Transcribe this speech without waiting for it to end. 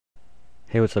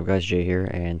Hey, what's up guys, Jay here,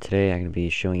 and today I'm going to be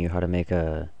showing you how to make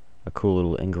a cool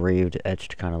little engraved,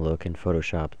 etched kind of look in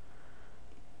Photoshop.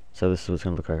 So this is what it's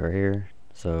going to look like right here.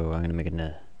 So I'm going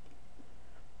to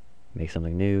make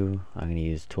something new. I'm going to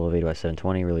use 1280 by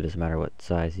 720, really doesn't matter what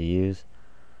size you use.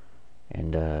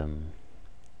 And I'm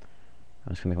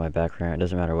just going to make my background. It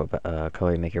doesn't matter what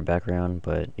color you make your background,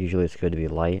 but usually it's good to be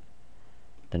light.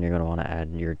 Then you're going to want to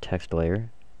add your text layer.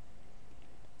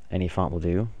 Any font will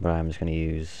do, but I'm just going to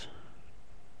use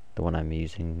the one I'm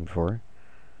using before.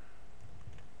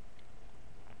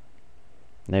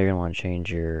 Now you're going to want to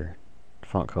change your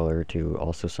font color to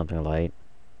also something light,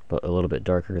 but a little bit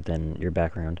darker than your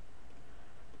background.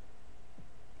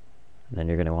 And then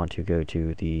you're going to want to go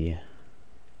to the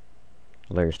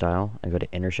layer style and go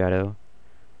to inner shadow,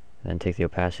 and then take the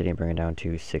opacity and bring it down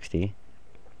to 60,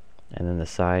 and then the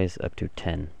size up to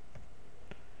 10.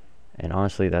 And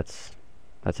honestly, that's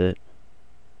it.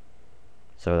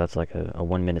 So that's like a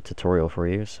 1-minute tutorial for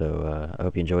you, so I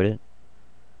hope you enjoyed it.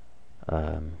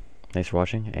 Thanks for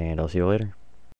watching, and I'll see you later.